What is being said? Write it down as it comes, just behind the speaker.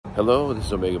Hello, this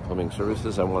is Omega Plumbing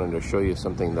Services. I wanted to show you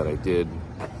something that I did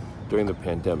during the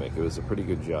pandemic. It was a pretty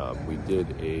good job. We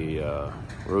did a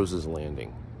Rose's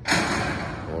Landing.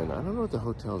 And I don't know what the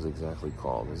hotel is exactly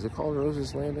called. Is it called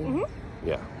Rose's Landing? Mm-hmm.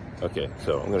 Yeah. Okay,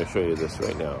 so I'm going to show you this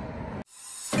right now.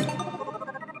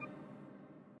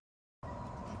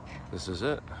 This is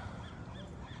it.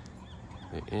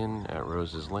 The inn at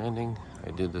Rose's Landing.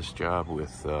 I did this job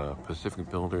with Pacific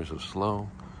Builders of Slow.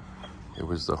 It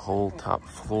was the whole top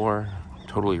floor,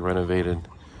 totally renovated.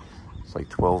 It's like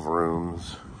 12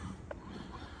 rooms.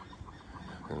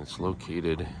 And it's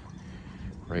located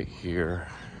right here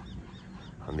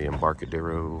on the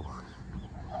Embarcadero.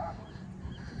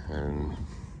 And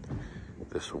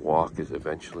this walk is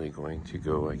eventually going to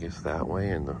go, I guess, that way.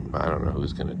 And I don't know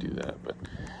who's going to do that. But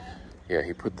yeah,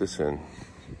 he put this in.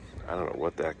 I don't know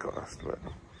what that cost, but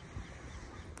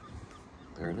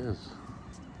there it is.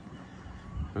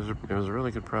 It was a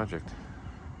really good project.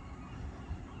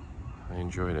 I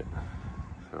enjoyed it.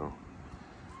 So,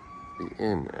 the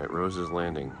inn at Rose's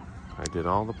Landing. I did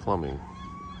all the plumbing.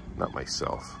 Not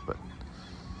myself, but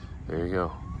there you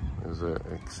go. It was an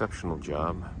exceptional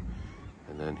job.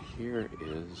 And then here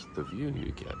is the view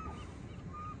you get.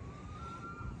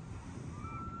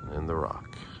 And the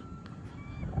rock.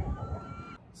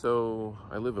 So,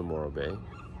 I live in Morro Bay,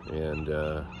 and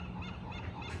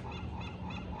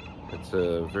it's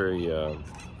a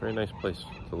very nice place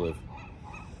to live.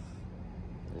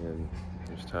 And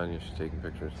there's Tanya, she's taking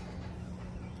pictures.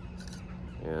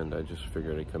 And I just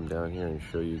figured I'd come down here and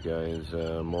show you guys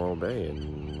Morro Bay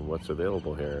and what's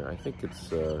available here. I think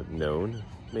it's known,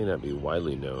 may not be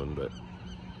widely known, but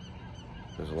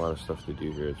there's a lot of stuff to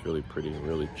do here. It's really pretty and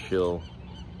really chill.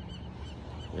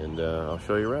 And I'll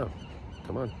show you around.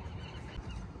 Come on.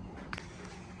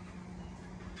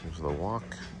 There's the walk.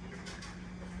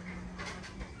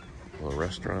 A little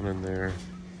restaurant in there.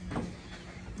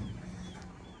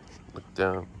 Look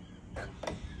down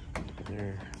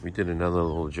there. We did another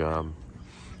little job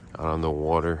out on the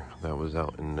water. That was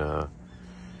out in on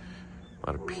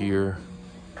a pier,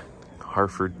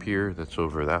 Hartford Pier. That's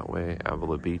over that way,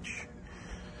 Avila Beach.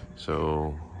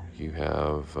 So you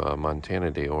have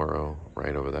Montana de Oro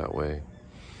right over that way.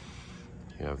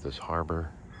 You have this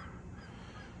harbor.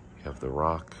 You have the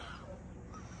rock.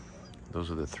 Those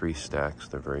are the three stacks.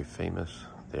 They're very famous.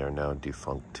 They are now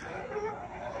defunct.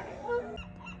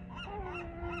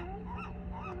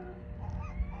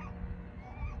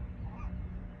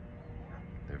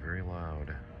 They're very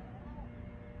loud.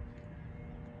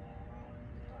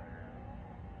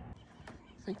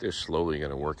 I think they're slowly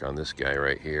going to work on this guy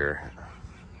right here.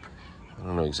 I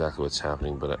don't know exactly what's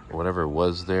happening, but whatever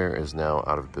was there is now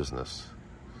out of business.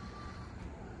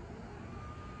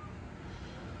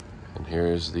 And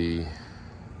here's the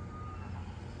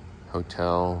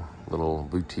hotel, little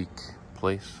boutique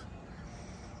place.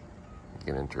 You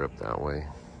can enter up that way.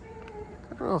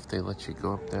 I don't know if they let you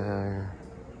go up there.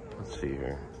 Let's see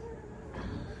here.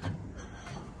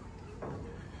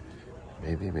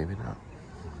 Maybe, maybe not.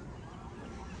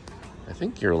 I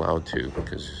think you're allowed to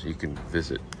because you can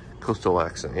visit Coastal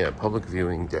Accent. Yeah, public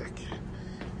viewing deck.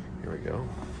 Here we go.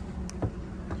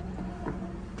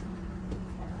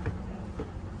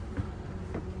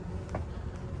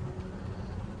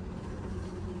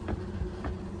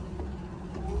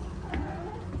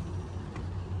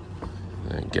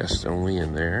 Guests only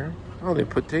in there. Oh, they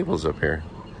put tables up here.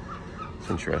 It's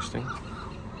interesting.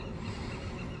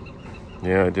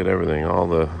 Yeah, I did everything. All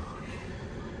the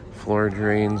floor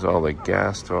drains, all the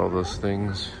gas to all those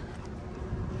things.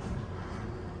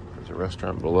 There's a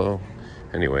restaurant below.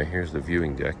 Anyway, here's the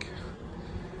viewing deck.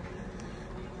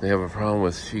 They have a problem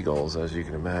with seagulls, as you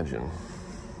can imagine.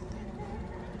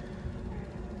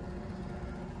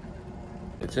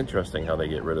 It's interesting how they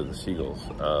get rid of the seagulls.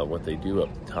 What they do up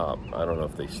top, I don't know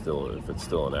if it's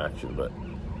still in action, but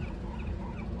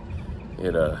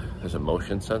there's a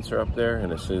motion sensor up there,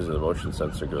 and as soon as the motion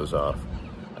sensor goes off,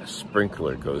 a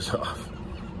sprinkler goes off,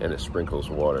 and it sprinkles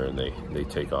water, and they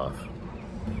take off.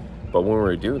 But when we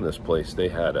were doing this place, they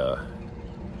had a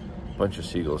bunch of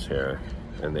seagulls here,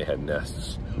 and they had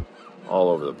nests all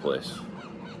over the place,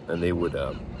 and they would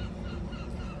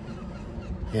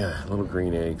yeah, little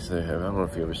green eggs they have. I don't know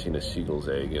if you've ever seen a seagull's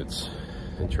egg. It's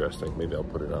interesting. Maybe I'll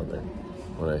put it on there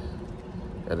when I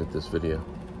edit this video.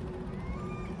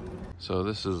 So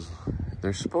this is,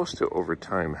 they're supposed to over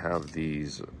time have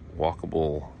these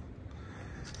walkable,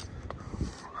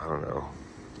 I don't know,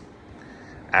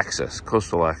 access,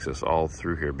 coastal access all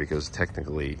through here, because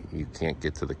technically you can't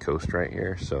get to the coast right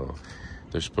here. So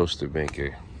they're supposed to make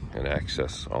an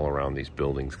access all around these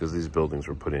buildings, because these buildings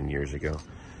were put in years ago.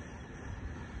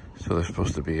 So they're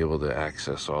supposed to be able to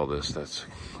access all this. That's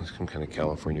some kind of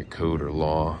California code or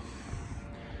law.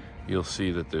 You'll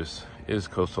see that there's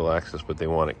coastal access, but they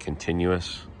want it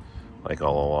continuous, like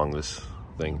all along this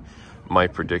thing. My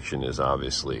prediction is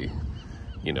obviously,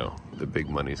 you know, the big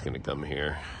money's going to come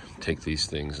here, take these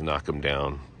things, knock them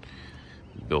down,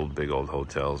 build big old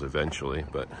hotels eventually,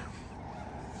 but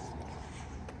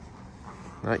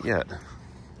not yet.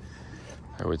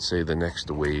 I would say the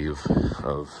next wave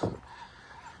of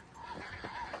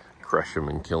crush them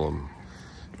and kill them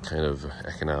kind of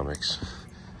economics,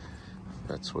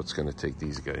 that's what's going to take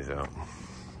these guys out.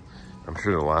 I'm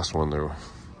sure the last one there, I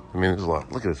mean, there's a lot.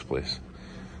 Look at this place.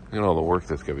 Look at all the work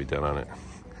that's going to be done on it.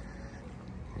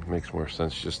 It makes more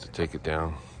sense just to take it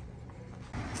down.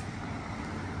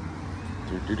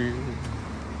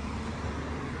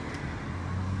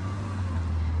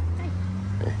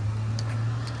 Hey.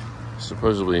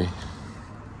 Supposedly,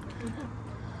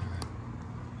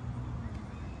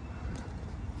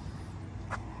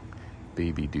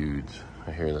 baby dudes.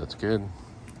 I hear that's good.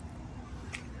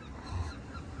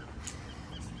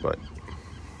 But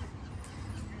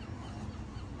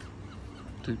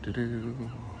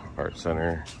Art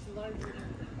Center.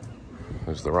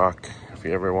 There's the Rock. If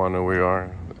you ever want to know where we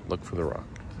are, look for the Rock.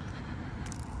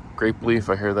 Grape Leaf,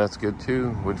 I hear that's good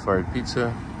too. Wood-fired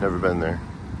pizza, never been there.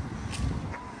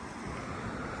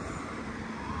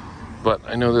 But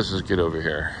I know this is good over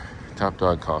here. Top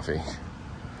Dog Coffee.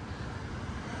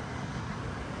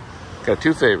 Got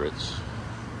two favorites.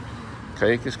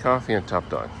 Cayucas Coffee and Top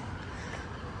Dog.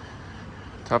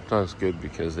 Top Dog's good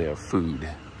because they have food.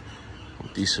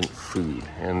 Decent food.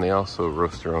 And they also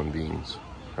roast their own beans.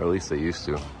 Or at least they used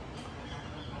to.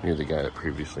 I knew the guy that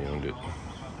previously owned it.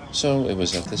 So it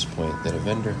was at this point that a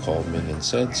vendor called me and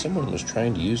said someone was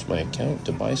trying to use my account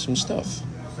to buy some stuff.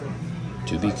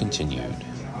 To be continued.